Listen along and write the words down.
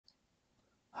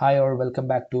Hi or welcome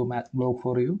back to Math Blog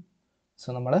for You. So,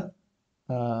 നമ്മൾ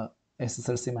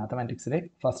SSLC മാത്തമാറ്റിക്സിലെ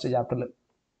first ചാപ്റ്ററിൽ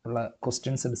ഉള്ള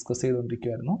questions discuss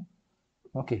ചെയ്തുകൊണ്ടിരിക്കുകയായിരുന്നു.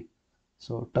 Okay,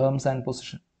 so terms and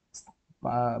position,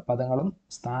 പദങ്ങളും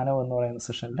സ്ഥാനവും എന്ന് പറയുന്ന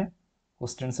സെഷനിലെ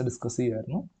ക്വസ്റ്റ്യൻസ് ഡിസ്കസ്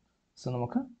ചെയ്യുമായിരുന്നു. സോ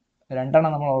നമുക്ക്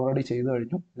രണ്ടെണ്ണം നമ്മൾ ഓൾറെഡി ചെയ്തു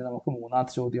കഴിഞ്ഞു. ഇത് നമുക്ക്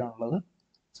മൂന്നാമത്തെ ചോദ്യമാണുള്ളത്.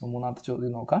 സോ മൂന്നാമത്തെ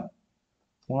ചോദ്യം നോക്കാം.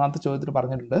 മൂന്നാമത്തെ ചോദ്യത്തിൽ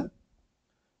പറഞ്ഞിട്ടുണ്ട്,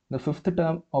 the fifth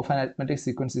term of an arithmetic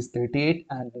sequence is 38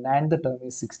 and the ninth term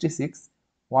is 66.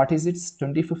 What is its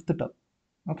 25th term?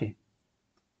 Okay.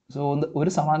 So,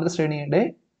 ഒരു സമാന്തര ശ്രേണിയുടെ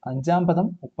അഞ്ചാം പദം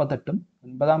 38ഉം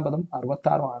ഒൻപതാം പദം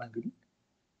 66ഉം ആണെങ്കിൽ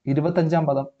 25ാം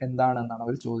പദം എന്താണെന്നാണ്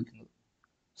അവർ ചോദിക്കുന്നത്.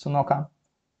 സോ നോക്കാം.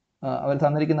 അവർ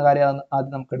തന്നിരിക്കുന്ന കാര്യം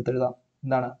ആദ്യം നമുക്ക് എടുത്തെഴുതാം.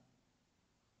 എന്താണ്?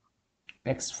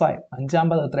 x5 അഞ്ചാം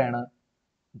പദം എത്രയാണ്?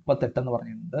 38 എന്ന്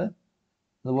പറഞ്ഞിട്ടുണ്ട്.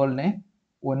 അതുപോലെ തന്നെ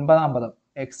ഒൻപതാം പദം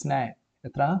x9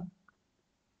 എത്ര?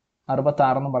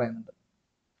 66 എന്ന് പറയുന്നുണ്ട്.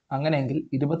 അങ്ങനെയെങ്കിൽ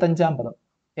 25ാം പദം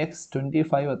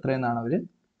x25 എത്രയെന്നാണ് അവർ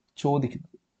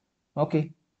ചോദിക്കുന്നത്. ഓക്കെ,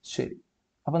 ശരി.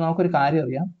 അപ്പോൾ നമുക്കൊരു കാര്യം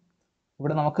അറിയാം.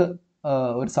 ഇവിടെ നമുക്ക്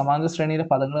ഒരു സമാന്തര ശ്രേണിയിലെ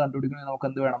പദങ്ങൾ കണ്ടുപിടിക്കണമെങ്കിൽ നമുക്ക്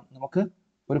എന്ത് വേണം? നമുക്ക്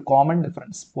ഒരു കോമൺ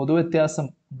ഡിഫറൻസ്, പൊതുവ്യത്യാസം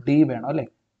d വേണം അല്ലേ?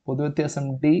 പൊതുവ്യത്യാസം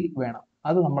d വേണം.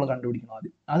 അത് നമ്മൾ കണ്ടുപിടിക്കണം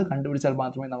ആദ്യം. അത് കണ്ടുപിടിച്ചാൽ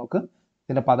മാത്രമേ നമുക്ക്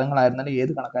ഇതിൻ്റെ പദങ്ങളായിരുന്നാലും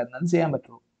ഏത് കണക്കായിരുന്നാലും ചെയ്യാൻ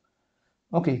പറ്റുള്ളൂ.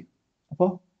 ഓക്കെ,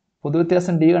 അപ്പോൾ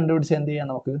പൊതുവ്യത്യാസം d കണ്ടുപിടിച്ചാൽ എന്ത് ചെയ്യാം?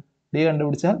 നമുക്ക് d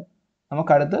കണ്ടുപിടിച്ചാൽ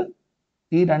നമുക്കടുത്ത്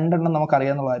ഈ രണ്ടെണ്ണം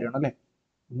നമുക്കറിയാവുന്ന കാര്യമാണ് അല്ലേ?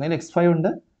 ഒന്നുകിൽ x5 ഉണ്ട്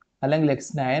അല്ലെങ്കിൽ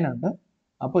x9 ഉണ്ട്.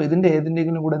 അപ്പോൾ ഇതിൻ്റെ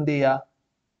ഏതിൻ്റെങ്കിലും കൂടെ എന്ത് ചെയ്യുക?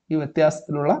 ഈ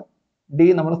വ്യത്യാസത്തിലുള്ള d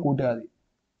നമ്മൾ കൂട്ടുക മതി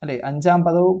അല്ലേ? അഞ്ചാം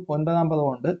പദവും ഒൻപതാം പദവും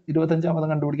ഉണ്ട്. 25ാം പദം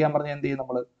കണ്ടുപിടിക്കാൻ പറഞ്ഞാൽ എന്ത് ചെയ്യും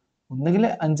നമ്മൾ? ഒന്നുകിൽ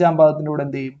അഞ്ചാം പദത്തിൻ്റെ കൂടെ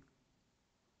എന്ത് ചെയ്യും?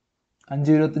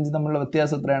 5 25 തമ്മിലുള്ള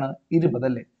വ്യത്യാസം എത്രയാണ്? 20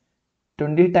 അല്ലേ?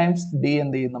 20 ടൈംസ് d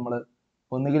എന്ത് ചെയ്യും നമ്മൾ?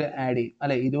 ഒന്നുകിൽ ആഡ് ചെയ്യും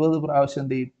അല്ലെ? 20 പ്രാവശ്യം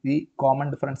എന്ത് ചെയ്യും? ഈ കോമൺ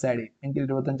ഡിഫറൻസ് ആഡ് ചെയ്യും. എങ്കിൽ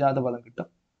 25ാമത്തെ പദം കിട്ടും.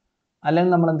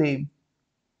 അല്ലെങ്കിൽ നമ്മൾ എന്ത് ചെയ്യും?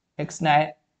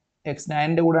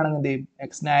 x9ൻ്റെ കൂടെ ആണെങ്കിൽ എന്ത് ചെയ്യും?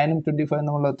 x9ഉം 25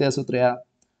 തമ്മിലുള്ള വ്യത്യാസം എത്രയാ?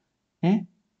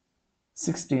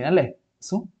 16 അല്ലേ?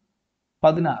 സോ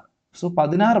 16. സോ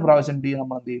 16 പ്രാവശ്യം d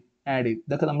നമ്മൾ എന്ത് ചെയ്യും? ആഡ് ചെയ്യും.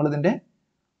 ഇതൊക്കെ നമ്മൾ ഇതിൻ്റെ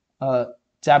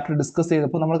ചാപ്റ്റർ ഡിസ്കസ്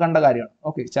ചെയ്തപ്പോൾ നമ്മൾ കണ്ട കാര്യമാണ്.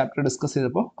 ഓക്കെ, ചാപ്റ്റർ ഡിസ്കസ്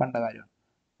ചെയ്തപ്പോൾ കണ്ട കാര്യമാണ്.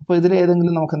 അപ്പോൾ ഇതിൽ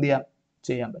ഏതെങ്കിലും നമുക്ക് എന്ത്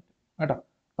ചെയ്യാൻ പറ്റും കേട്ടോ.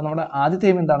 അപ്പോൾ നമ്മുടെ ആദ്യത്തെ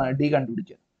എയിം എന്താണ്? d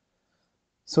കണ്ടുപിടിക്കുക.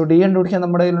 സോ d കണ്ടുപിടിക്കാൻ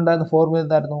നമ്മുടെ കയ്യിലുണ്ടായിരുന്ന ഫോർമുല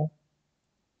എന്തായിരുന്നു?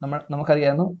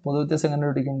 നമുക്കറിയായിരുന്നു പൊതുവ്യത്യാസം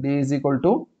കണ്ടുപിടിക്കും. d is equal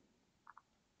to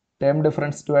term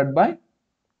difference divide by,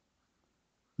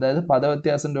 അതായത്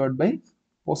പദവ്യത്യാസം ഡിവൈഡ് ബൈ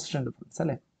പൊസിഷൻ ഡിഫറൻസ്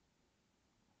അല്ലേ?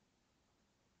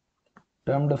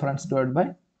 Term difference divide by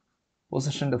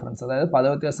position difference, അതായത്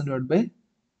പദവ്യത്യാസം ഡിവൈഡ് ബൈ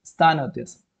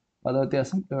സ്ഥാനവ്യത്യാസം.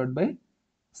 പദവ്യത്യാസം divide by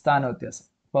സ്ഥാനവ്യത്യാസം.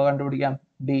 അപ്പോൾ കണ്ടുപിടിക്കാം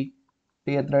d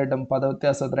എത്ര കിട്ടും?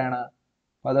 പദവ്യത്യാസം എത്രയാണ്?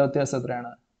 പദവ്യത്യാസം എത്രയാണ്?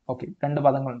 ഓക്കെ, രണ്ട്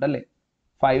പദങ്ങളുണ്ട് അല്ലേ?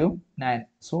 5ഉം 9.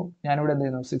 സോ ഞാനിവിടെ എന്ത്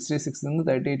ചെയ്യുന്നു? 66 നിന്ന്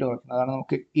 38 കുറയ്ക്കുന്നു. അതാണ്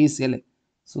നമുക്ക് ഈസി അല്ലേ?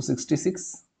 സോ 66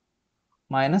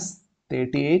 മൈനസ്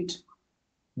 38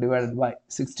 ഡിവൈഡഡ് ബൈ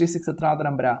 66 എത്രാമത്തെ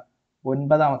നമ്പരാ?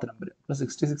 9ാമത്തെ നമ്പർ. അപ്പോൾ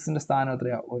 66ൻ്റെ സ്ഥാനം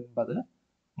എത്രയാ? 9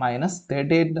 മൈനസ്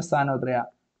 38ൻ്റെ സ്ഥാനം എത്രയാ?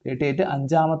 38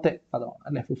 അഞ്ചാമത്തെ പദമാണ്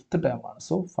അല്ലേ? 5th ടേം ആണ്.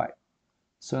 സോ 5.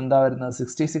 സോ എന്താ വരുന്നത്?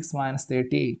 66 മൈനസ്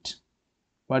 38,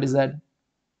 വാട്ട് ഈസ് ദാറ്റ്?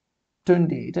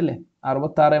 28 അല്ലേ?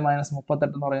 66 മൈനസ്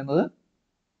 38 എന്ന് പറയുന്നത്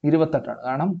 28ആണ്.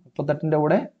 കാരണം 38ൻ്റെ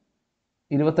കൂടെ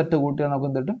 28 കൂട്ടിയാൽ നമുക്ക്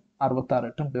എന്ത് കിട്ടും? 66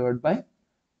 കിട്ടും. ഡിവൈഡ് ബൈ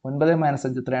 9 മൈനസ്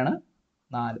 5 എത്രയാണ്?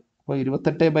 4. അപ്പോൾ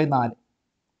 28/4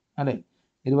 അല്ലേ?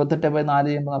 28/4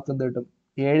 ചെയ്യുമ്പോൾ നമുക്ക് എന്ത് കിട്ടും?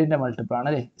 7ൻ്റെ മൾട്ടിപ്പിൾ ആണ്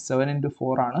അല്ലേ? 7 ×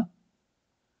 4 ആണ്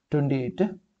 28.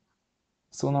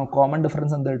 സോ നമുക്ക് കോമൺ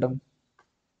ഡിഫറൻസ് എന്ത് കിട്ടും?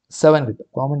 7 കിട്ടും.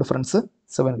 കോമൺ ഡിഫറൻസ്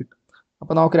 7 കിട്ടും.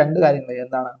 അപ്പോൾ നമുക്ക് രണ്ട് കാര്യങ്ങൾ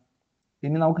എന്താണ്?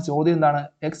 ഇനി നമുക്ക് ചോദ്യം എന്താണ്?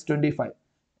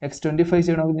 x25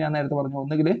 ചെയ്യണമെങ്കിൽ ഞാൻ നേരത്തെ പറഞ്ഞു,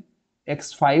 ഒന്നുകിൽ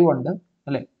x5 ഉണ്ട്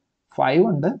അല്ലേ? 5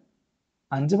 ഉണ്ട്,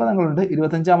 5 പദങ്ങളുണ്ട്.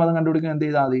 25ാം പദം കണ്ടുപിടിക്കാൻ എന്ത്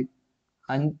ചെയ്താൽ മതി?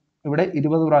 ഇവിടെ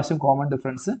 20 പ്രാവശ്യം കോമൺ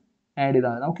ഡിഫറൻസ് ആഡ്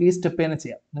ചെയ്താൽ മതി. നമുക്ക് ഈ സ്റ്റെപ്പ് തന്നെ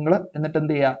ചെയ്യാം. നിങ്ങൾ എന്നിട്ട്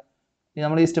എന്ത് ചെയ്യുക?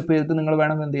 നമ്മൾ ഈ സ്റ്റെപ്പ് ചെയ്തിട്ട് നിങ്ങൾ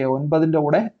വേണമെങ്കിൽ എന്ത് ചെയ്യുക? 9ൻ്റെ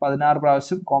കൂടെ 16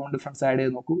 പ്രാവശ്യം കോമൺ ഡിഫറൻസ് ആഡ്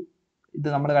ചെയ്ത് നോക്കൂ. ഇത്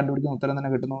നമ്മൾ കണ്ടുപിടിക്കുന്ന ഉത്തരം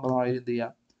തന്നെ കിട്ടുന്നുണ്ടോ എന്ത് ചെയ്യുക?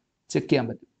 ചെക്ക് ചെയ്യാൻ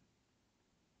പറ്റും.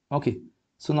 ഓക്കെ,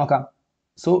 സോ നോക്കാം.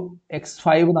 സോ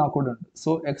x5 നമുക്കിവിടെ ഉണ്ട്. സോ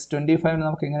x25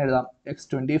 നമുക്ക് എങ്ങനെ എഴുതാം?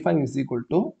 x25 is equal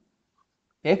to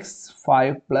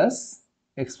x5 plus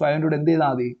x5ൻ്റെ കൂടെ എന്ത്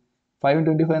ചെയ്താൽ മതി? 5ഉം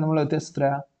 25 നമ്മൾ വ്യത്യാസം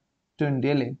എത്രയാ? 20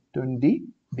 അല്ലേ?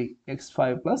 20d.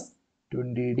 x5 plus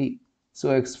 20d. So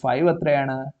x5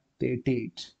 എത്രയാണ്?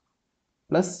 38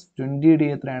 പ്ലസ്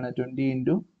 20d എത്രയാണ്? 20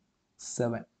 ×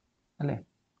 7 അല്ലേ?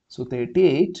 So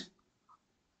 38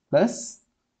 plus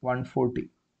 140.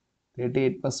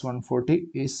 38 plus 140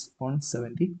 is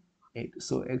 178.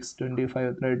 So x25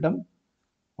 എത്ര കിട്ടും?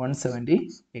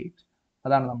 178.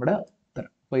 അതാണ് നമ്മുടെ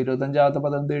ഉത്തരം. അപ്പോൾ 25ാമത്തെ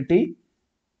പദം എന്ത് കിട്ടി?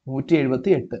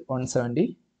 178,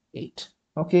 178.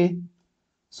 ഓക്കെ,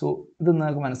 സോ ഇത്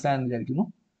നിങ്ങൾക്ക് മനസ്സിലായെന്ന് വിചാരിക്കുന്നു.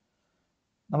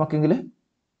 നമുക്കെങ്കിൽ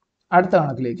അടുത്ത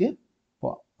കണക്കിലേക്ക്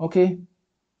പോവാം. ഓക്കെ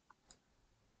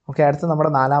ഓക്കെ അടുത്ത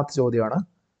നമ്മുടെ നാലാമത്തെ ചോദ്യമാണ്.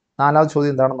 നാലാമത്തെ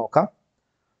ചോദ്യം എന്താണെന്ന് നോക്കാം.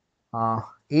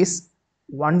 Is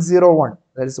 101,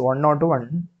 that is 101,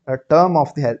 a term of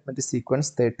the arithmetic sequence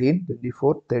 13,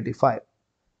 24, 35,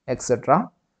 etc.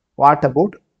 What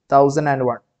about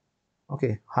 1001?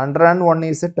 Okay, 101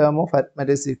 is a term of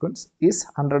arithmetic sequence. Is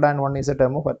 101 is a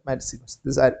term of arithmetic sequence?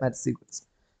 This arithmetic sequence.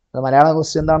 The Malayala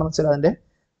question എന്താണെന്ന് വെച്ചാൽ അതിൻ്റെ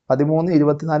 13,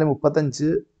 24, 35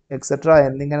 etcetera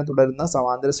എന്നിങ്ങനെ തുടരുന്ന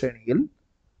സമാന്തര ശ്രേണിയിൽ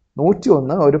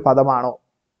 101 ഒരു പദമാണോ,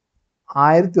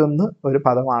 1001 ഒരു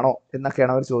പദമാണോ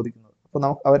എന്നൊക്കെയാണ് അവർ ചോദിക്കുന്നത്. അപ്പോൾ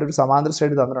നമുക്ക് അവരൊരു സമാന്തര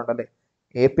ശ്രേണി തന്നിട്ടുണ്ടല്ലേ,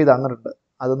 എ പി തന്നിട്ടുണ്ട്.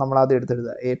 അത് നമ്മൾ ആദ്യം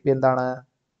എടുത്തെഴുതുക. എ പി എന്താണ്?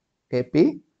 A P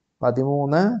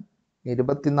 13,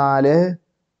 24,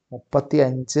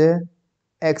 35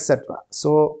 etcetera. സോ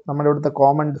നമ്മുടെ ഇവിടുത്തെ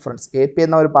കോമൺ ഡിഫറൻസ് എ പി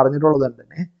എന്നവർ പറഞ്ഞിട്ടുള്ളത് കൊണ്ട്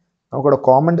തന്നെ നമുക്കിവിടെ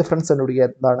കോമൺ ഡിഫറൻസ് കണ്ടുപിടിക്കുക.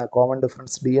 എന്താണ് കോമൺ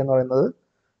ഡിഫറൻസ്? ഡി എന്ന് പറയുന്നത്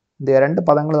രണ്ട്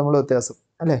പദങ്ങൾ നമ്മൾ വ്യത്യാസം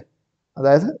അല്ലേ.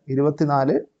 അതായത്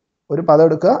 24 ഒരു പദം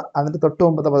എടുക്കുക, അതിൻ്റെ തൊട്ട്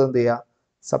മുമ്പത്തെ പദം എന്ത് ചെയ്യുക?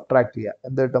 സബ്ട്രാക്ട് ചെയ്യുക.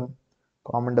 എന്ത് കിട്ടും?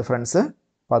 Common difference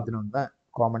 11.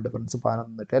 കോമൺ ഡിഫറൻസ്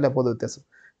 11 കിട്ടുക അല്ലേ, പൊതു വ്യത്യാസം.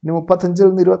 ഇനി 35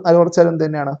 നിന്ന് 24 കുറച്ചാൽ എന്ത്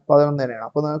തന്നെയാണ്? 11 തന്നെയാണ്.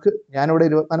 അപ്പോൾ നിങ്ങൾക്ക് ഞാനിവിടെ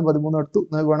 24, 13 എടുത്തു.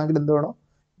 നിങ്ങൾക്ക് വേണമെങ്കിൽ എന്ത് വേണോ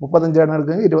 35 ആണ്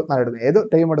എടുക്കുന്നത്, 24 എടുക്കുന്നത്. ഏത്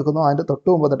ടൈം എടുക്കുന്നോ അതിൻ്റെ തൊട്ട്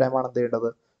മുമ്പത്തെ ടൈമാണ് എന്ത് ചെയ്യേണ്ടത്?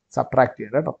 സബ്ട്രാക്ട്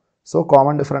ചെയ്യേണ്ടത് കേട്ടോ. സോ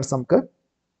കോമൺ ഡിഫറൻസ് നമുക്ക്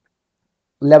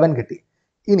 11 കിട്ടി.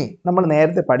 ഇനി നമ്മൾ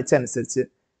നേരത്തെ പഠിച്ചനുസരിച്ച്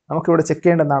നമുക്കിവിടെ ചെക്ക്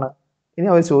ചെയ്യേണ്ട എന്താണ്? ഇനി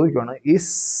അവർ ചോദിക്കുകയാണ്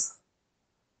is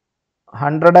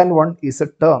 101 is A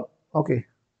term. Okay,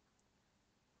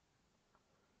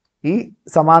 ഈ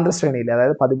സമാന്തര ശ്രേണിയിൽ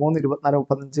അതായത് 13, 24,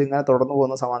 35 ഇങ്ങനെ തുടർന്നു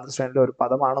പോകുന്ന സമാന്തര ശ്രേണിയിലെ ഒരു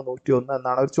പദമാണ് 101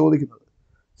 എന്നാണ് അവർ ചോദിക്കുന്നത്.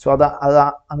 സോ അത്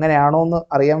അങ്ങനെയാണോ എന്ന്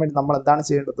അറിയാൻ വേണ്ടി നമ്മൾ എന്താണ്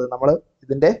ചെയ്യേണ്ടത്? നമ്മൾ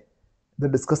ഇത്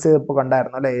ഡിസ്കസ് ചെയ്തപ്പോൾ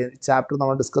കണ്ടായിരുന്നു അല്ലേ, ഈ ചാപ്റ്റർ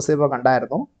നമ്മൾ ഡിസ്കസ് ചെയ്തപ്പോൾ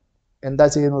കണ്ടായിരുന്നു. എന്താ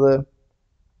ചെയ്യുന്നത്?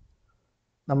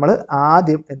 നമ്മൾ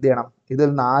ആദ്യം എന്ത് ചെയ്യണം? ഇതിൽ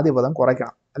നിന്ന് ആദ്യ പദം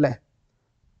കുറയ്ക്കണം അല്ലേ.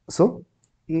 സോ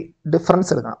ഈ ഡിഫറൻസ്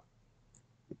എടുക്കണം.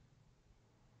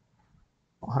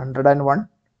 101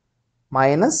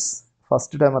 മൈനസ്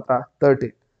ഫസ്റ്റ് ടേം എത്ര? 13.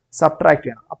 സബ്ട്രാക്ട്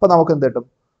ചെയ്യണം. അപ്പോൾ നമുക്ക് എന്ത് കിട്ടും?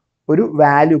 ഒരു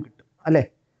വാല്യൂ കിട്ടും അല്ലേ.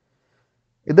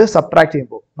 ഇത് സബ്ട്രാക്ട്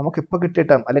ചെയ്യുമ്പോൾ നമുക്കിപ്പോൾ കിട്ടിയ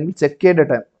ടേം അല്ലെങ്കിൽ ചെക്ക് ചെയ്യേണ്ട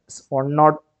ടേം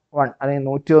 101 അല്ലെങ്കിൽ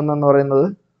 101 എന്ന് പറയുന്നത്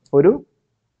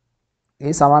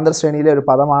ഈ സമാന്തര ശ്രേണിയിലെ ഒരു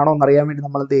പദമാണോ എന്നറിയാൻ വേണ്ടി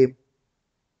നമ്മൾ എന്ത് ചെയ്യും?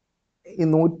 ഈ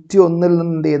 101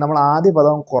 നിന്ന് എന്ത് ചെയ്യും? നമ്മൾ ആദ്യ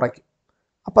പദം കുറയ്ക്കും.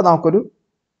 അപ്പോൾ നമുക്കൊരു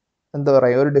എന്താ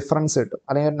പറയുക, ഒരു ഡിഫറൻസ് കിട്ടും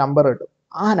അല്ലെങ്കിൽ ഒരു നമ്പർ കിട്ടും.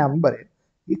 ആ നമ്പർ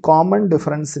ഈ കോമൺ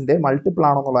ഡിഫറൻസിൻ്റെ മൾട്ടിപ്പിൾ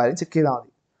ആണോ എന്നുള്ള കാര്യം ചെക്ക് ചെയ്താൽ മതി.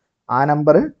 ആ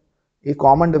നമ്പർ ഈ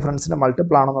കോമൺ ഡിഫറൻസിൻ്റെ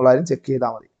മൾട്ടിപ്പിൾ ആണോ എന്നുള്ള കാര്യം ചെക്ക്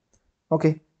ചെയ്താൽ മതി. ഓക്കെ,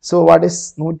 സോ വാട്ട് ഈസ്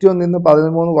 101 നിന്ന്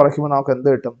 13 കുറയ്ക്കുമ്പോൾ നമുക്ക് എന്ത്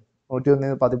കിട്ടും? 101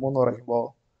 നിന്ന് 13 കുറയ്ക്കുമ്പോൾ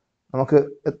നമുക്ക്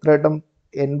എത്ര കിട്ടും?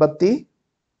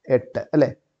 88 അല്ലേ.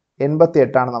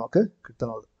 88 ആണ് നമുക്ക്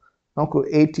കിട്ടുന്നത്. നോക്കൂ,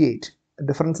 88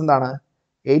 ഡിഫറൻസ് എന്താണ്?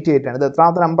 88 ആണ്. ഇത്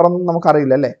എത്രാമത്തെ നമ്പറൊന്നും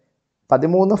നമുക്കറിയില്ല അല്ലേ.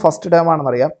 13 ഫസ്റ്റ് ടേം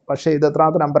ആണെന്നറിയാം, പക്ഷേ ഇത്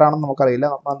എത്രാമത്തെ നമ്പറാണെന്ന് നമുക്കറിയില്ല.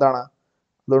 നമ്മൾ എന്താണ്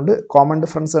അതുകൊണ്ട് കോമൺ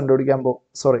ഡിഫറൻസ് കണ്ടുപിടിക്കാൻ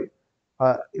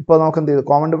ഇപ്പോൾ നമുക്ക് എന്ത് ചെയ്തു?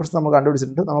 കോമൺ ഡിഫറൻസ് നമ്മൾ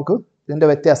കണ്ടുപിടിച്ചിട്ടുണ്ട്. നമുക്ക് ഇതിൻ്റെ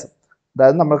വ്യത്യാസം,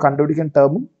 അതായത് നമ്മൾ കണ്ടുപിടിക്കുന്ന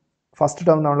ടേമും ഫസ്റ്റ്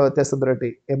ടേമും നമ്മൾ വ്യത്യാസം എത്ര കിട്ടി?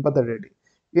 87 കിട്ടി.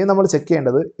 ഇനി നമ്മൾ ചെക്ക്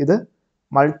ചെയ്യേണ്ടത് ഇത്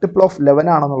മൾട്ടിപ്പിൾ ഓഫ്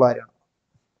 11 ആണെന്നുള്ള കാര്യമാണ്.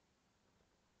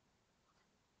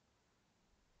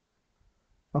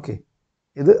 ഓക്കെ,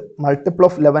 ഇത് മൾട്ടിപ്പിൾ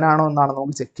ഓഫ് 11 ആണോ എന്നാണ്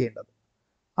നമുക്ക് ചെക്ക് ചെയ്യേണ്ടത്.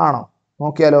 ആണോ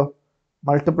നോക്കിയാലോ?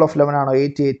 മൾട്ടിപ്പിൾ ഓഫ് 11 ആണോ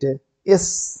 88?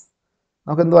 യെസ്,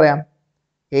 നമുക്ക് എന്ത് പറയാം?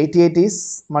 88 ഈസ്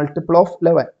മൾട്ടിപ്പിൾ ഓഫ്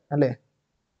 11 അല്ലേ.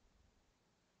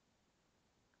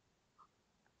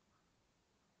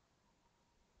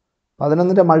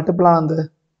 പതിനൊന്നിൻ്റെ മൾട്ടിപ്പിൾ ആണ് എന്ത്?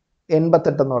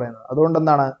 88 എന്ന് പറയുന്നത്. അതുകൊണ്ട്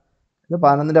എന്താണ് ഇത്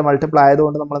 11ൻ്റെ മൾട്ടിപ്പിൾ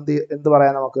ആയതുകൊണ്ട് നമ്മൾ എന്ത്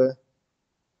പറയാം? നമുക്ക്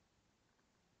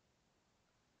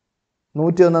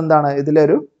 101 എന്താണ്?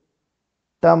 ഇതിലൊരു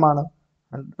ടേം ആണ്.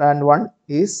 101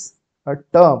 is A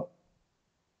term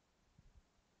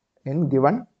in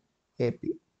given A P.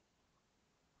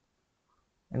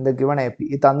 In the given A P,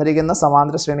 ഈ തന്നിരിക്കുന്ന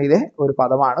സമാന്തര ശ്രേണിയിലെ ഒരു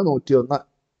പദമാണ് 101.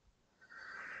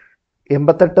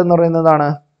 88 എന്ന് പറയുന്നതാണ്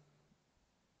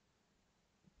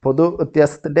പൊതു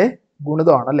വ്യത്യാസത്തിൻ്റെ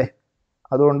ഗുണിതമാണ് അല്ലേ.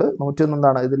 അതുകൊണ്ട് 101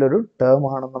 എന്താണ്? ഇതിലൊരു ടേം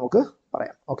ആണെന്ന് നമുക്ക്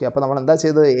പറയാം. ഓക്കെ, അപ്പോൾ നമ്മൾ എന്താ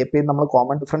ചെയ്തത്? എ പി നമ്മൾ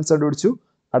കോമൺ ഡിഫറൻസ് കണ്ടുപിടിച്ചു.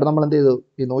 അവിടെ നമ്മൾ എന്ത് ചെയ്തു?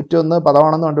 ഈ 101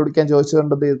 പദമാണെന്ന് കണ്ടുപിടിക്കാൻ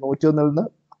ചോദിച്ചുകൊണ്ട് എന്ത് ചെയ്തു? 101 നിന്ന്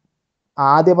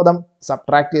ആദ്യ പദം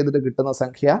സബ്ട്രാക്ട് ചെയ്തിട്ട് കിട്ടുന്ന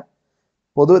സംഖ്യ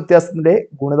പൊതുവ്യത്യാസത്തിൻ്റെ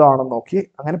ഗുണിതമാണെന്ന് നോക്കി.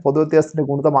 അങ്ങനെ പൊതുവ്യത്യാസത്തിൻ്റെ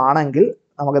ഗുണിതമാണെങ്കിൽ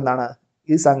നമുക്ക് എന്താണ്?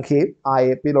 ഈ സംഖ്യയും ആ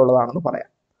എ പിയിലുള്ളതാണെന്ന് പറയാം.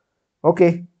 ഓക്കെ,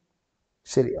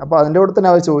 ശരി. അപ്പോൾ അതിൻ്റെ കൂടെ തന്നെ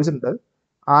അവർ ചോദിച്ചിട്ടുണ്ട്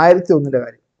 1001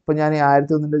 കാര്യം. അപ്പോൾ ഞാൻ ഈ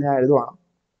 1001 ഞാൻ എഴുതുവാണ്.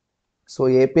 സോ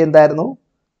എ പി എന്തായിരുന്നു?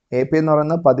 എ പി എന്ന്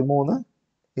പറയുന്നത് 13,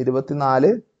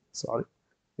 24,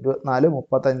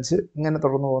 35 ഇങ്ങനെ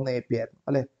തുടർന്ന് പോകുന്ന എ പി ആയിരുന്നു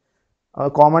അല്ലേ.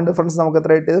 കോമൺ ഡിഫറൻസ് നമുക്ക്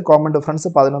എത്ര കിട്ടിയത്? കോമൺ ഡിഫറൻസ്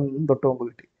 11 തൊട്ട് മുമ്പ്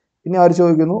കിട്ടി. ഇനി അവർ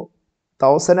ചോദിക്കുന്നു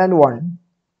 1001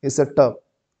 is a term.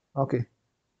 Okay,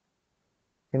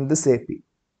 in this AP.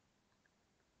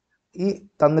 ഈ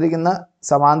തന്നിരിക്കുന്ന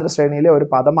സമാന്തര ശ്രേണിയിലെ ഒരു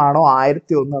പദമാണോ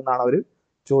 1001 എന്നാണ് അവർ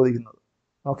ചോദിക്കുന്നത്.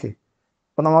 ഓക്കെ,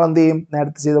 അപ്പോൾ നമ്മൾ എന്ത് ചെയ്യും?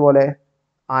 നേരത്തെ ചെയ്ത പോലെ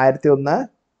 1001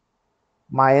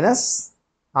 മൈനസ്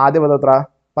ആദ്യ പദം എത്ര?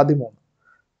 13.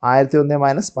 1001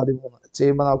 മൈനസ് 13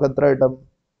 ചെയ്യുമ്പോൾ നമുക്ക് എത്ര കിട്ടും?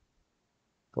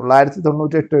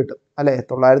 998 കിട്ടും അല്ലേ?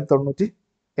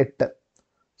 998.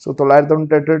 സോ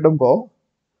 998 കിട്ടുമ്പോൾ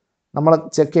നമ്മൾ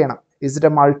ചെക്ക് ചെയ്യണം, is it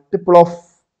A multiple of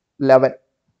 11?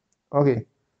 Okay,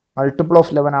 multiple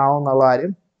of 11 ആണോ എന്നുള്ള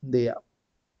കാര്യം എന്ത് ചെയ്യാം?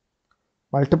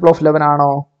 മൾട്ടിപ്പിൾ ഓഫ് 11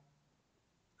 ആണോ?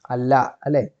 അല്ല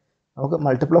അല്ലേ? നമുക്ക്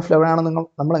മൾട്ടിപ്പിൾ ഓഫ് 11 ആണോ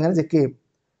നമ്മൾ എങ്ങനെ ചെക്ക് ചെയ്യും?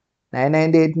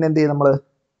 998 എന്ത് ചെയ്യും? നമ്മൾ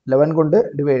 11 കൊണ്ട്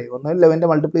ഡിവൈഡ് ചെയ്യും. ഒന്നുകിൽ 11ന്റെ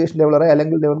മൾട്ടിപ്ലിക്കേഷൻ ടേബിൾ അറിയാം,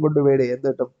 അല്ലെങ്കിൽ 11 കൊണ്ട് ഡിവൈഡ് ചെയ്യും. എന്ത്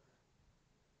കിട്ടും?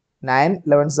 9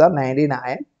 11s are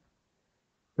 99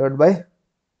 divide by,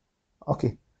 okay,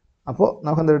 അപ്പോൾ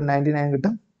നമുക്ക് എന്ത് കിട്ടും? 99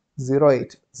 കിട്ടും.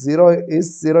 08. 0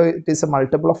 is a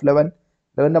multiple of 11.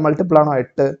 11ന്റെ multiple ആണോ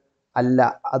 8? അല്ല.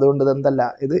 അതുകൊണ്ട് ഇത് എന്തല്ല,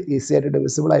 ഇത് ഈസി ആയിട്ട്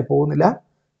ഡിവിസിബിൾ ആയി പോകുന്നില്ല.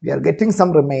 We are getting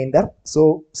some remainder. So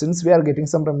since we are getting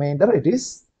some remainder, it is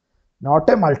not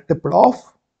a multiple of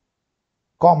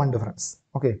common difference.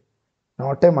 Okay,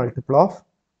 not a multiple of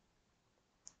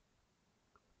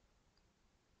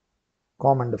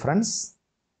common difference.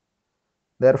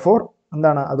 Therefore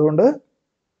എന്താണ്? അതുകൊണ്ട്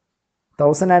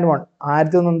 1001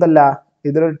 1001 എന്തല്ല,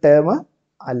 ഇതൊരു ടേം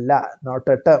അല്ല,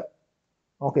 not A term.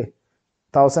 Okay,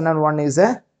 1001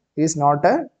 is not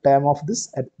a term of this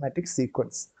arithmetic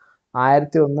sequence.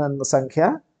 1001 എന്ന സംഖ്യ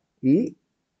ഈ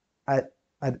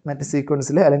arithmetic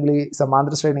സീക്വൻസിൽ അല്ലെങ്കിൽ ഈ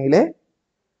സമാന്തര ശ്രേണിയിലെ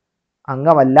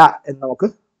അംഗമല്ല എന്ന് നമുക്ക്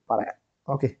പറയാം.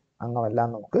 ഓക്കെ, അംഗമല്ല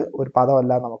എന്ന് നമുക്ക്, ഒരു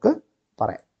പദമല്ല എന്ന് നമുക്ക്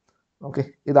പറയാം. ഓക്കെ,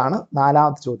 ഇതാണ്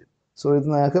 4ാമത്തെ ചോദ്യം. സോ ഇത്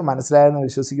നിങ്ങൾക്ക് മനസ്സിലായെന്ന്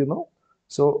വിശ്വസിക്കുന്നു.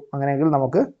 സോ അങ്ങനെയെങ്കിൽ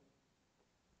നമുക്ക്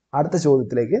അടുത്ത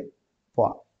ചോദ്യത്തിലേക്ക്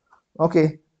പോവാം. ഓക്കെ,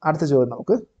 അടുത്ത ചോദ്യം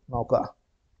നമുക്ക് നോക്കുക.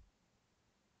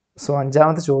 സോ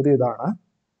 5ാമത്തെ ചോദ്യം ഇതാണ്.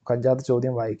 5ാമത്തെ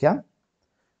ചോദ്യം വായിക്കാം.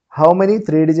 How many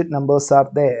 3-digit numbers are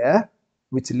there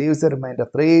which leaves a remainder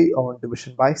 3 on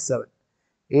division by 7?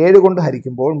 7 കൊണ്ട്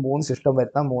ഹരിക്കുമ്പോൾ 3 ശിഷ്ടം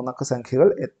വരുന്ന 3 അക്ക സംഖ്യകൾ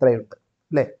എത്രയുണ്ട്?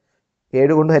 അല്ലേ,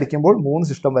 7 കൊണ്ട് ഹരിക്കുമ്പോൾ 3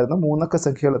 ശിഷ്ടം വരുന്ന 3 അക്ക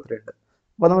സംഖ്യകൾ എത്രയുണ്ട്?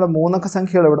 അപ്പോൾ നമ്മുടെ 3 അക്ക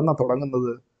സംഖ്യകൾ എവിടുന്നാണ്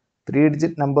തുടങ്ങുന്നത്?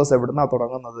 3-digit നമ്പേഴ്സ് എവിടുന്നാണ്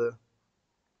തുടങ്ങുന്നത്?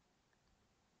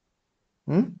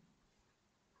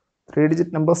 3-digit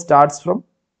number starts from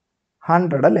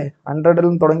 100 അല്ലേ? 100ൽ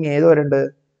നിന്ന് തുടങ്ങി ഏത് വരെ ഉണ്ട്?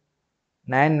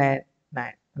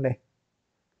 999 അല്ലേ?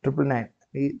 999,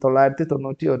 ഈ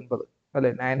 999 അല്ലേ?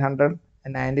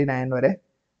 999 വരെ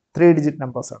 3-digit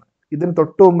നമ്പേഴ്സ് ആണ്. ഇതിന്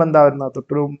തൊട്ട് മുമ്പ് എന്താ വരുന്നത്?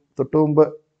 തൊട്ട് മുമ്പ്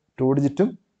 2 ഡിജിറ്റും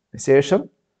ശേഷം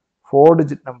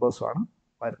 4-digit നമ്പേഴ്സും ആണ്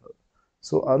വരുന്നത്.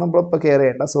 സോ അത് നമ്മളിപ്പോൾ കെയർ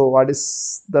ചെയ്യേണ്ട. So what is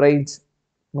the range?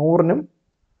 100നും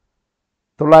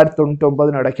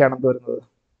 999 ഇടയ്ക്കാണ് എന്ത് വരുന്നത്?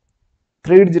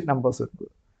 3-digit നമ്പേഴ്സ് വരുന്നത്.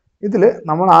 ഇതിൽ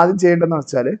നമ്മൾ ആദ്യം ചെയ്യേണ്ടതെന്ന്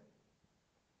വെച്ചാൽ,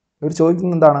 ഇവർ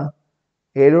ചോദിക്കുന്നത് എന്താണ്?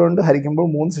 7 കൊണ്ട് ഹരിക്കുമ്പോൾ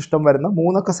 3 ശിഷ്ടം വരുന്ന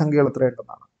 3 അക്ക സംഖ്യകൾ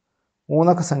എത്രയുണ്ടെന്നാണ്. 3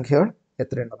 അക്ക സംഖ്യകൾ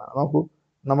എത്രയുണ്ടെന്നാണ്. നോക്കൂ,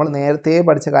 നമ്മൾ നേരത്തെ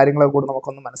പഠിച്ച കാര്യങ്ങളെ കൂടെ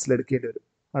നമുക്കൊന്ന് മനസ്സിലെടുക്കേണ്ടി വരും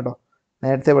കേട്ടോ.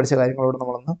 നേരത്തെ പഠിച്ച കാര്യങ്ങളോട്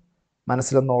നമ്മളൊന്ന്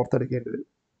മനസ്സിലൊന്ന് ഓർത്തെടുക്കേണ്ടി വരും.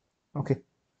 ഓക്കെ,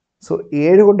 സോ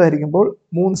 7 കൊണ്ട് ഹരിക്കുമ്പോൾ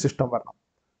 3 ശിഷ്ടം വരണം.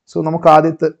 സോ നമുക്ക്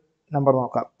ആദ്യത്തെ നമ്പർ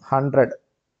നോക്കാം, 100.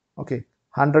 ഓക്കെ,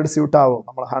 100 സ്യൂട്ട് ആവും.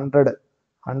 നമ്മൾ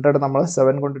 100 നമ്മൾ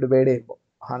 7 കൊണ്ട് ഡിവൈഡ് ചെയ്യുമ്പോൾ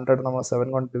 100 നമ്മൾ 7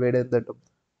 കൊണ്ട് ഡിവൈഡ് ചെയ്ത് കിട്ടും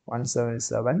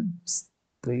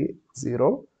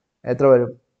 17730. എത്ര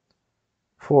വരും?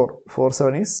 4. 4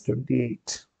 7 is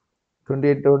 28.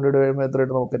 28 കൊണ്ട് ഡിവൈഡ് ചെയ്യുമ്പോൾ എത്ര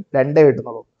കിട്ടും? നമുക്ക് 2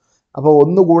 കിട്ടുന്നുള്ളൂ. അപ്പോൾ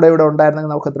ഒന്നുകൂടെ ഇവിടെ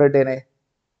ഉണ്ടായിരുന്നെങ്കിൽ നമുക്ക് എത്ര കിട്ടിയേനെ?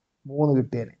 3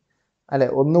 കിട്ടിയേനെ അല്ലേ?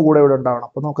 ഒന്നുകൂടെ ഇവിടെ ഉണ്ടാവണം.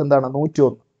 അപ്പോൾ നമുക്ക് എന്താണ്?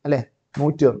 101 അല്ലേ?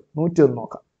 101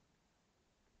 നോക്കാം.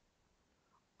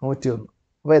 101.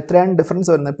 അപ്പോൾ എത്രയാണ് ഡിഫറൻസ്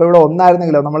വരുന്നത്? ഇപ്പോൾ ഇവിടെ 1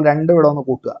 ആയിരുന്നെങ്കിലോ നമ്മൾ 2 ഇവിടെ ഒന്ന്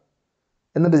കൂട്ടുക,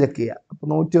 എന്നിട്ട് ചെക്ക് ചെയ്യുക. അപ്പോൾ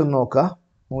 101 നോക്കുക.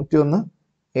 101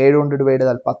 7 കൊണ്ട് ഡിവൈഡ്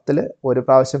ചെയ്താൽ 10ൽ ഒരു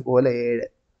പ്രാവശ്യം പോലെ 7.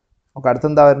 നമുക്ക്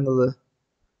അടുത്തെന്താ വരുന്നത്?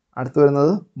 അടുത്ത്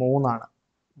വരുന്നത് 3 ആണ്.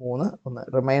 3 1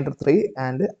 റിമൈൻഡർ 3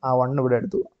 ആൻഡ് ആ 1 ഇവിടെ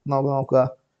എടുത്തു. നമുക്ക് നോക്കുക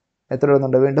എത്ര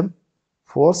വരുന്നുണ്ട്? വീണ്ടും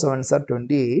 4 7s are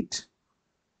 28.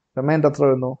 റിമൈൻഡർ എത്ര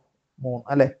വരുന്നു? 3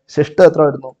 അല്ലേ? ശിഷ്ടം എത്ര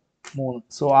വരുന്നു? 3.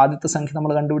 സോ ആദ്യത്തെ സംഖ്യ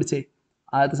നമ്മൾ കണ്ടുപിടിച്ചേ.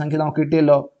 ആദ്യത്തെ സംഖ്യ നമുക്ക്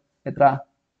കിട്ടിയല്ലോ. എത്ര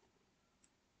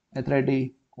കിട്ടി?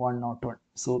 101.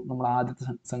 സോ നമ്മൾ ആദ്യത്തെ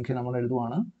സംഖ്യ നമ്മൾ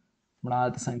എഴുതുവാണ്. നമ്മുടെ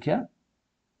ആദ്യത്തെ സംഖ്യ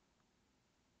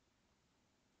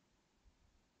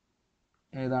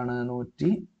ഏതാണ്?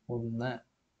 101,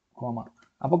 കോമ.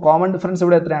 അപ്പോൾ കോമൺ ഡിഫറൻസ്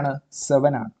ഇവിടെ എത്രയാണ്?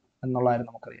 7 ആണ് എന്നുള്ള കാര്യം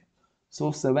നമുക്കറിയാം. സോ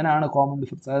 7 ആണ് കോമൺ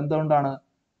ഡിഫറൻസ്. അതെന്തുകൊണ്ടാണ്?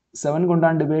 7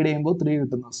 കൊണ്ടാണ് ഡിവൈഡ് ചെയ്യുമ്പോൾ 3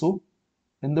 കിട്ടുന്നത്. സോ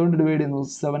എന്തുകൊണ്ട് ഡിവൈഡ് ചെയ്യുന്നു?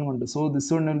 7 കൊണ്ട്. So this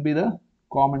one will be the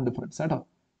common difference കേട്ടോ.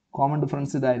 കോമൺ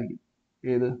ഡിഫറൻസ് ഇതായിരിക്കും.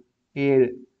 ഏത്? 7.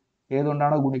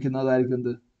 ഏതുകൊണ്ടാണോ ഗുണിക്കുന്നത് അതായിരിക്കും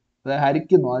എന്ത്? അതായത്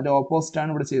ഹരിക്കുന്നു. അതിൻ്റെ ഓപ്പോസിറ്റ് ആണ്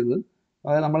ഇവിടെ ചെയ്തത്.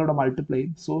 അതായത് നമ്മളിവിടെ മൾട്ടിപ്ലൈ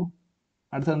ചെയ്യും. സോ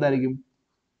അടുത്തത് എന്തായിരിക്കും?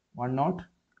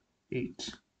 108.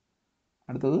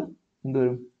 അടുത്തത് എന്ത്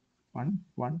വരും?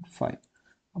 115.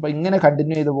 അപ്പോൾ ഇങ്ങനെ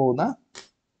കണ്ടിന്യൂ ചെയ്ത് പോകുന്ന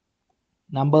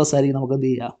നമ്പേഴ്സ് ആയിരിക്കും നമുക്ക് എന്ത്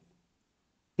ചെയ്യുക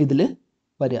ഇതിൽ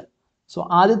വരിക. സോ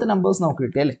ആദ്യത്തെ നമ്പേഴ്സ് നമുക്ക്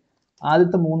കിട്ടി അല്ലേ,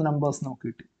 ആദ്യത്തെ 3 നമ്പേഴ്സ് നമുക്ക്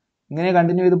കിട്ടി. ഇങ്ങനെ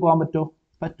കണ്ടിന്യൂ ചെയ്ത് പോകാൻ പറ്റുമോ?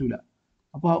 പറ്റൂല.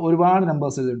 അപ്പോൾ ഒരുപാട്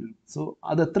നമ്പേഴ്സ് എഴുതേണ്ടി വരും. സോ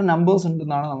അത് എത്ര നമ്പേഴ്സ്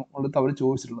ഉണ്ടെന്നാണ് നമ്മളടുത്ത് അവർ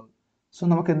ചോദിച്ചിട്ടുള്ളത്. സോ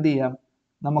നമുക്ക് എന്ത് ചെയ്യാം,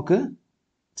 നമുക്ക്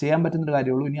ചെയ്യാൻ പറ്റുന്നൊരു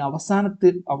കാര്യമുള്ളൂ. ഇനി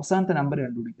അവസാനത്തെ നമ്പർ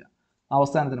കണ്ടുപിടിക്കുക,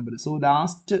 അവസാനത്തെ നമ്പർ. സോ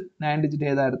ലാസ്റ്റ് 9 ഡിജിറ്റ്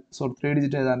ഏതായിരുന്നു? 3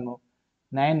 ഡിജിറ്റ് ഏതായിരുന്നു?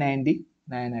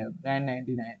 999 ആയിരുന്നു.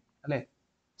 999 അല്ലേ.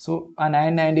 സോ ആ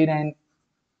 999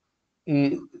 ഈ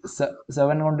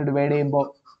 7 കൊണ്ട് ഡിവൈഡ് ചെയ്യുമ്പോൾ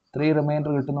 3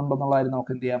 റിമൈൻഡർ കിട്ടുന്നുണ്ടോ എന്നുള്ള കാര്യം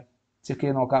നമുക്ക് എന്ത് ചെയ്യാം, ചെക്ക്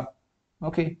ചെയ്ത് നോക്കാം.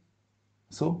 ഓക്കെ.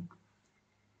 So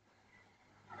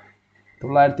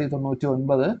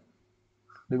 999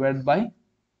 divide by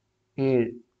 7.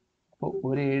 അപ്പോൾ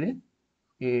ഒരു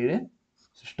 7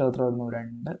 ശിഷ്ടം എത്ര വരുന്നു?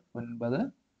 2 9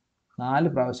 4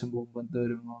 പ്രാവശ്യം പോകുമ്പോൾ എന്ത്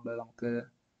വരുന്നുണ്ട് നമുക്ക്?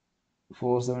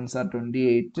 4 7s are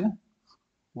 28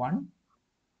 1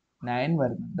 9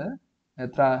 വരുന്നുണ്ട്.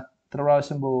 എത്ര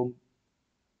പ്രാവശ്യം പോകും?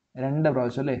 2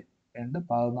 പ്രാവശ്യം അല്ലേ. 2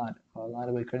 14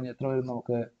 പോയി കഴിഞ്ഞാൽ എത്ര വരും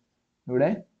നമുക്ക്? ഇവിടെ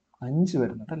 5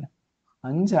 വരുന്നുണ്ട് അല്ലേ.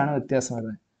 5 ആണ് വ്യത്യാസം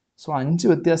വരുന്നത്. സോ 5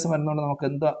 വ്യത്യാസം വരുന്നതുകൊണ്ട് നമുക്ക്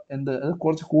അത്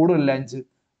കുറച്ച് കൂടുതലല്ല 5.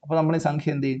 അപ്പോൾ നമ്മൾ ഈ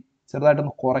സംഖ്യ എന്ത് ചെയ്യും?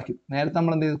 ചെറുതായിട്ടൊന്ന് കുറയ്ക്കും. നേരത്തെ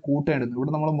നമ്മൾ എന്ത് ചെയ്ത് കൂട്ടേണ്ടത്,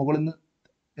 ഇവിടെ നമ്മൾ മുകളിൽ നിന്ന്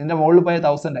ഇതിൻ്റെ മുകളിൽ പോയ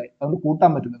 1000 ആയി, അതുകൊണ്ട് കൂട്ടാൻ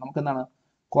പറ്റില്ല. നമുക്ക് എന്താണ്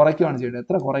കുറയ്ക്കുകയാണ് ചെയ്യേണ്ടത്.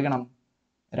 എത്ര കുറയ്ക്കണം?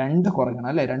 2 കുറയ്ക്കണം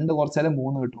അല്ലേ. 2 കുറച്ചാലേ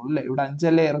 3 കിട്ടുള്ളൂ അല്ലേ. ഇവിടെ 5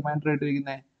 അല്ലേ റിമൈൻഡർ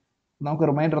ആയിട്ടിരിക്കുന്നത്. നമുക്ക്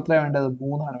റിമൈൻഡർ എത്രയാണ് വേണ്ടത്?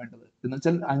 3 ആണ് വേണ്ടത്. എന്ന്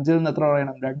വെച്ചാൽ 5ൽ നിന്ന് എത്ര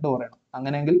കുറയണം? 2 കുറയണം.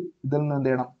 അങ്ങനെയെങ്കിൽ ഇതിൽ നിന്ന് എന്ത്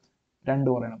ചെയ്യണം? 2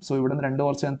 കുറയണം. സോ ഇവിടെ നിന്ന് 2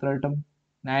 കുറച്ചാൽ എത്ര കിട്ടും?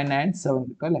 997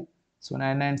 കിട്ടും അല്ലേ. സോ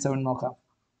 997 നോക്കാം.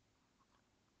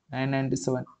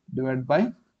 997 ഡിവൈഡ് ബൈ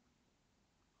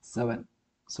 7.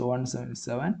 സോ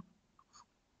 177.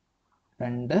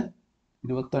 2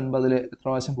 29 എത്ര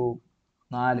പ്രാവശ്യം പോകും?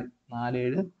 4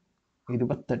 7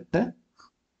 28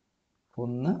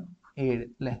 1 7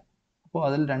 അല്ലേ. അപ്പോൾ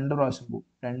അതിൽ 2 പ്രാവശ്യം പോകും.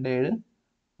 2 7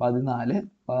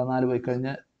 14 പോയി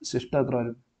കഴിഞ്ഞാൽ ശിഷ്ടം എത്ര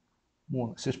വരും?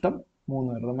 3. ശിഷ്ടം 3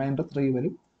 വരും. റിമൈൻഡർ 3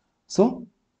 വരും. സോ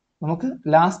നമുക്ക്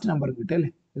ലാസ്റ്റ് നമ്പർ കിട്ടി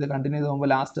അല്ലേ. ഇത് കണ്ടിന്യൂ ചെയ്ത് പോകുമ്പോൾ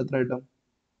ലാസ്റ്റ് എത്ര കിട്ടും?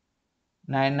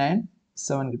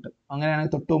 997 കിട്ടും.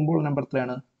 അങ്ങനെയാണെങ്കിൽ തൊട്ട് മുമ്പുള്ള നമ്പർ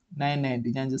എത്രയാണ്? 990.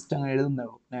 ഞാൻ ജസ്റ്റ് അങ്ങനെ എഴുതുന്നേ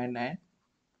ഉള്ളൂ.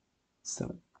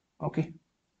 997. ഓക്കെ.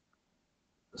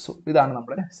 സോ ഇതാണ്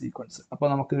നമ്മുടെ സീക്വൻസ്. അപ്പോൾ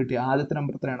നമുക്ക് കിട്ടിയ ആദ്യത്തെ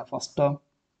നമ്പർ എത്രയാണ്?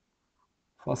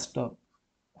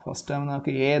 ഫസ്റ്റ് ടേം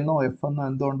നമുക്ക് എ എന്നോ എഫ് എന്നോ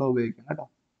എന്തുകൊണ്ടോ ഉപയോഗിക്കാം കേട്ടോ.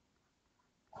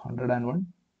 101.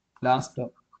 ലാസ്റ്റ് ടേം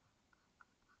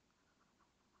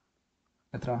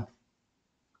എത്ര?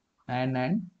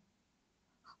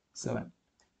 997.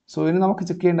 സോ ഇനി നമുക്ക്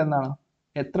ചെക്ക് ചെയ്യേണ്ടത് എന്താണ്?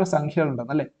 എത്ര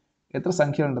സംഖ്യകളുണ്ടെന്ന് അല്ലേ. എത്ര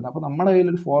സംഖ്യകളുണ്ടെന്ന്. അപ്പോൾ നമ്മുടെ കയ്യിൽ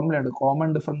ഒരു ഫോർമുല ഉണ്ട്, കോമൺ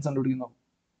ഡിഫറൻസ് കണ്ടുപിടിക്കുന്ന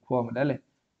ഫോർമുല അല്ലേ.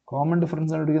 കോമൺ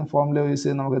ഡിഫറൻസ് കണ്ടുപിടിക്കുന്ന ഫോർമുല യൂസ്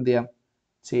ചെയ്ത് നമുക്ക് എന്ത്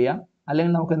ചെയ്യാം.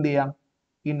 അല്ലെങ്കിൽ നമുക്ക് എന്ത് ചെയ്യാം,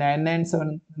 ഈ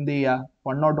 997 എന്ത് ചെയ്യുക?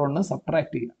 101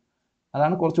 സബ്ട്രാക്ട് ചെയ്യുക.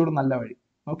 അതാണ് കുറച്ചുകൂടി നല്ല വഴി.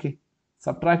 ഓക്കെ.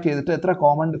 സബ്ട്രാക്ട് ചെയ്തിട്ട് എത്ര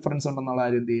കോമൺ ഡിഫറൻസ് ഉണ്ടെന്നുള്ള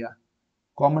കാര്യം എന്ത് ചെയ്യുക,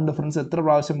 കോമൺ ഡിഫറൻസ് എത്ര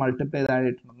പ്രാവശ്യം മൾട്ടിപ്ലൈ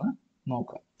ചെയ്തായിട്ടുണ്ടെന്ന്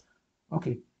നോക്കുക.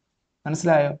 ഓക്കെ.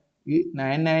 മനസ്സിലായോ? ഈ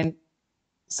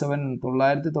 997 നിന്ന്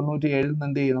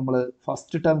എന്ത് ചെയ്യും, നമ്മൾ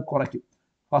ഫസ്റ്റ് ടേം കുറയ്ക്കും.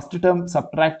 ഫസ്റ്റ് ടേം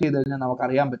സബ്ട്രാക്ട് ചെയ്ത് കഴിഞ്ഞാൽ നമുക്ക്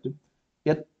അറിയാൻ പറ്റും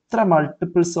എത്ര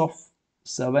മൾട്ടിപ്പിൾസ് ഓഫ്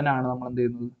 7 ആണ് നമ്മൾ എന്ത്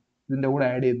ചെയ്യുന്നത്, ഇതിൻ്റെ കൂടെ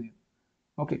ആഡ് ചെയ്യുന്നത്.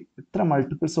 ഓക്കെ. എത്ര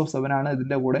മൾട്ടിപ്പിൾസ് ഓഫ് 7 ആണ്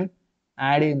ഇതിൻ്റെ കൂടെ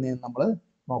ആഡ് ചെയ്യുന്നതെന്ന് നമ്മൾ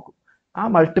നോക്കും. ആ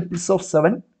multiples of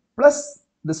 7 plus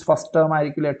this first term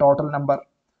ആയിരിക്കില്ലേ total number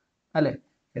അല്ലേ.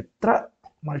 എത്ര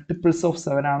മൾട്ടിപ്പിൾസ് ഓഫ്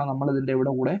 7 ആണ് നമ്മൾ ഇതിൻ്റെ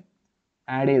കൂടെ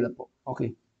ആഡ് ചെയ്തപ്പോൾ. ഓക്കെ.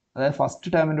 അതായത് ഫസ്റ്റ്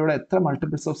ടേമിൻ്റെ കൂടെ എത്ര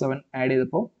മൾട്ടിപ്പിൾസ് ഓഫ് 7 ആഡ്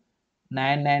ചെയ്തപ്പോൾ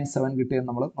 997 കിട്ടിയെന്ന്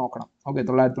നമ്മൾ നോക്കണം. ഓക്കെ.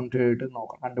 997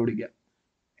 നോക്കാം, കണ്ടുപിടിക്കുക.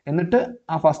 എന്നിട്ട്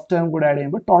ആ ഫസ്റ്റ് ടേം കൂടെ ആഡ്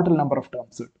ചെയ്യുമ്പോൾ ടോട്ടൽ നമ്പർ ഓഫ്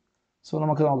ടേംസ് കിട്ടും. സോ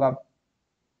നമുക്ക് നോക്കാം.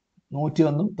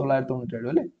 101 997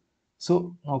 അല്ലേ. സോ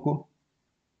നോക്കൂ,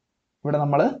 ഇവിടെ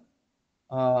നമ്മൾ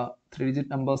 3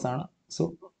 ഡിജിറ്റ് നമ്പേഴ്സ് ആണ്. സോ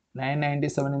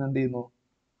 997 എന്ത് ചെയ്യുന്നു?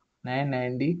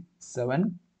 997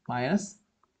 മൈനസ്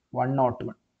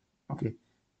 101. ഓക്കെ.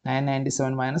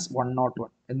 997 മൈനസ്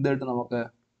 101 എന്ത് കിട്ടും നമുക്ക്?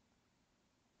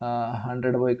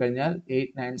 100 പോയി കഴിഞ്ഞാൽ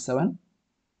 897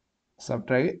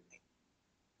 സബ്ട്രാക്ട്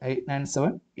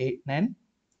 897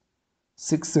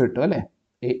 896 കിട്ടും അല്ലേ.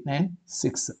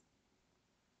 896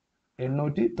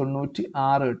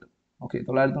 896 കിട്ടും. ഓക്കെ.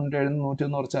 997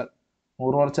 101 കുറച്ചാൽ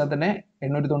 100 കുറച്ചാൽ തന്നെ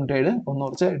 897, 1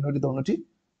 കുറച്ചാൽ 896.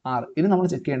 ഇനി നമ്മൾ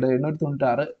ചെക്ക് ചെയ്യേണ്ടത്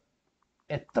 896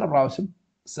 എത്ര പ്രാവശ്യം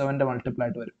 7ന്റെ മൾട്ടിപ്പിൾ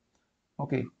ആയിട്ട് വരും.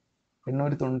 ഓക്കെ.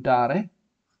 896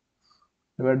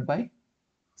 divide by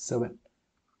 7.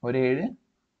 ഒരു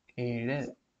 7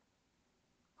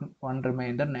 1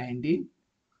 റിമൈൻഡർ 19.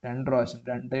 2 പ്രാവശ്യം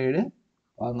 2 7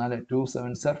 14. 2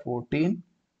 7s are 14.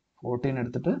 14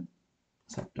 എടുത്തിട്ട്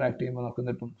സബ്ട്രാക്ട് ചെയ്യുമ്പോൾ നമുക്ക്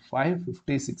കിട്ടും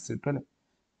 556 കിട്ടും അല്ലേ.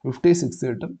 56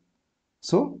 കിട്ടും.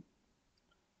 സോ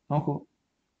നോക്കൂ,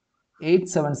 8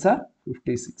 sevens are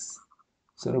 56.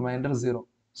 So remainder 0.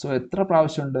 So എത്ര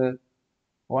പ്രാവശ്യമുണ്ട്?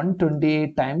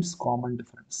 128 times common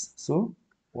difference. So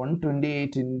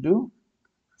 128 into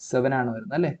 7 ആണ്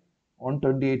വരുന്നത് അല്ലേ?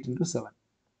 128 into 7.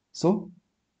 So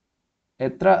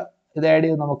എത്ര ഇത് ആഡ്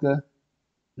ചെയ്യും നമുക്ക്?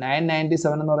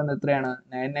 997 എന്ന് പറയുന്നത് എത്രയാണ്?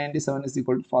 997 is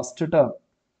equal to first term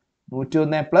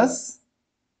 101 plus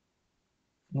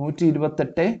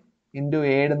 128 into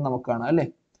 7 എന്ന് നമുക്ക് കാണാം അല്ലേ?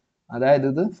 അതായത്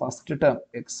ഇത് ഫസ്റ്റ് ടേം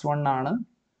x1 ആണ്.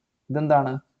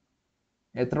 ഇതെന്താണ്?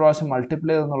 എത്ര പ്രാവശ്യം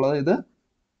മൾട്ടിപ്ലൈ ചെയ്തെന്നുള്ളത് ഇത്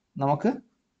നമുക്ക്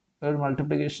ഒരു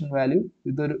മൾട്ടിപ്ലിക്കേഷൻ വാല്യൂ,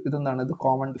 ഇതെന്താണ്? ഇത്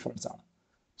കോമൺ ഡിഫറൻസ് ആണ്.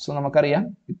 സോ നമുക്കറിയാം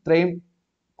ഇത്രയും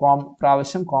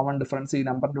പ്രാവശ്യം കോമൺ ഡിഫറൻസ് ഈ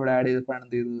നമ്പറിൻ്റെ കൂടെ ആഡ് ചെയ്തപ്പോഴാണ്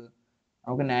എന്ത് ചെയ്തത്?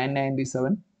 നമുക്ക്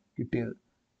 997 കിട്ടിയത്.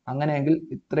 അങ്ങനെയെങ്കിൽ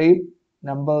ഇത്രയും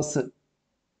നമ്പേഴ്സ്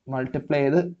മൾട്ടിപ്ലൈ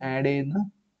ചെയ്ത് ആഡ് ചെയ്യുന്ന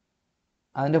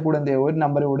അതിൻ്റെ കൂടെ എന്ത് ചെയ്യുക? ഒരു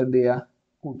നമ്പർ കൂടെ എന്ത് ചെയ്യുക?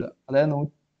 കൂട്ടുക. അതായത്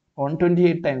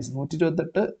 128 ടൈംസ്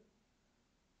 128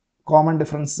 കോമൺ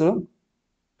ഡിഫറൻസും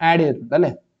ആഡ് ചെയ്തിട്ടുണ്ട്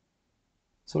അല്ലേ?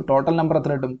 സോ ടോട്ടൽ നമ്പർ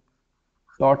എത്ര കിട്ടും?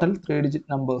 Total 3 digit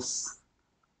numbers.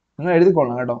 നിങ്ങൾ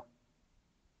എഴുതിക്കൊള്ളണം കേട്ടോ.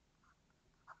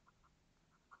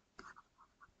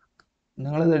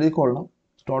 നിങ്ങളിത് എഴുതിക്കൊള്ളണം.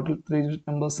 ടോട്ടൽ 3 ഡിജിറ്റ്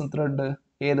നമ്പേഴ്സ് എത്ര ഉണ്ട്?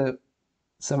 ഏത്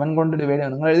 7 കൊണ്ട് ഡിവൈഡ്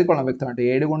ചെയ്യണം. നിങ്ങൾ എഴുതിക്കൊള്ളണം വ്യക്തമായിട്ട്.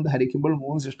 7 കൊണ്ട് ഹരിക്കുമ്പോൾ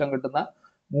 3 ശിഷ്ടം കിട്ടുന്ന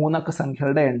 3 അക്ക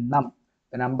സംഖ്യകളുടെ എണ്ണം.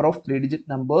 The number of 3 digit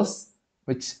numbers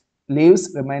which leaves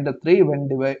remainder 3 when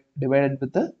divided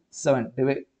with 7.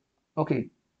 Okay.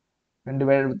 When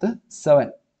divided with 7.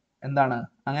 എന്താണ്?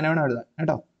 അങ്ങനെ വേണം എഴുതാൻ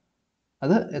കേട്ടോ.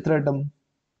 അത് എത്ര കിട്ടും?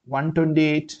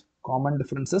 128 common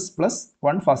differences plus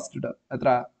 1 first term. എത്ര?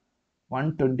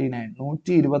 129.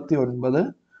 129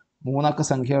 മൂന്നക്ക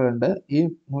സംഖ്യകളുണ്ട്. ഈ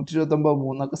 129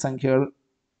 മൂന്നക്ക സംഖ്യകൾ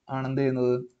ആണ് എന്ത്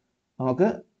ചെയ്യുന്നത്? നമുക്ക്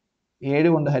 7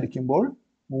 കൊണ്ട് ഹരിക്കുമ്പോൾ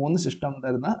 3 ശിഷ്ടം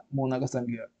തരുന്ന മൂന്നക്ക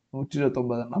സംഖ്യകൾ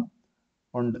 129 എണ്ണം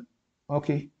ഉണ്ട്.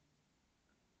 ഓക്കെ.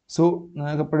 സോ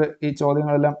നിങ്ങൾക്കിപ്പോൾ ഈ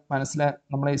ചോദ്യങ്ങളെല്ലാം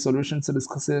നമ്മൾ ഈ സൊല്യൂഷൻസ്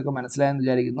ഡിസ്കസ് ചെയ്തൊക്കെ മനസ്സിലായെന്ന്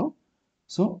വിചാരിക്കുന്നു.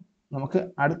 സോ നമുക്ക്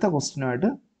അടുത്ത ക്വസ്റ്റ്യനുമായിട്ട്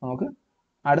നമുക്ക്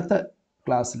അടുത്ത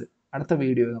ക്ലാസ്സിൽ അടുത്ത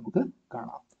വീഡിയോയിൽ നമുക്ക്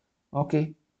കാണാം. ഓക്കെ.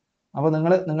 അപ്പോൾ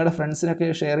നിങ്ങളുടെ ഫ്രണ്ട്സിനൊക്കെ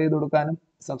ഷെയർ ചെയ്ത് കൊടുക്കാനും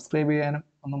സബ്സ്ക്രൈബ് ചെയ്യാനും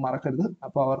ഒന്നും മറക്കരുത്.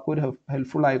 അപ്പോൾ അവർക്കൊരു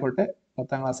ഹെൽപ്ഫുൾ ആയിക്കോട്ടെ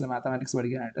 10ാം ക്ലാസ്സിൽ മാത്തമാറ്റിക്സ്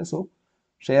പഠിക്കാനായിട്ട്. സോ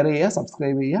ഷെയർ ചെയ്യുക,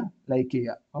 സബ്സ്ക്രൈബ് ചെയ്യുക, ലൈക്ക്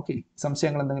ചെയ്യുക. ഓക്കെ.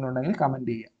 സംശയങ്ങൾ എന്തെങ്കിലും ഉണ്ടെങ്കിൽ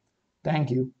കമൻറ്റ് ചെയ്യുക.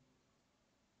 Thank you.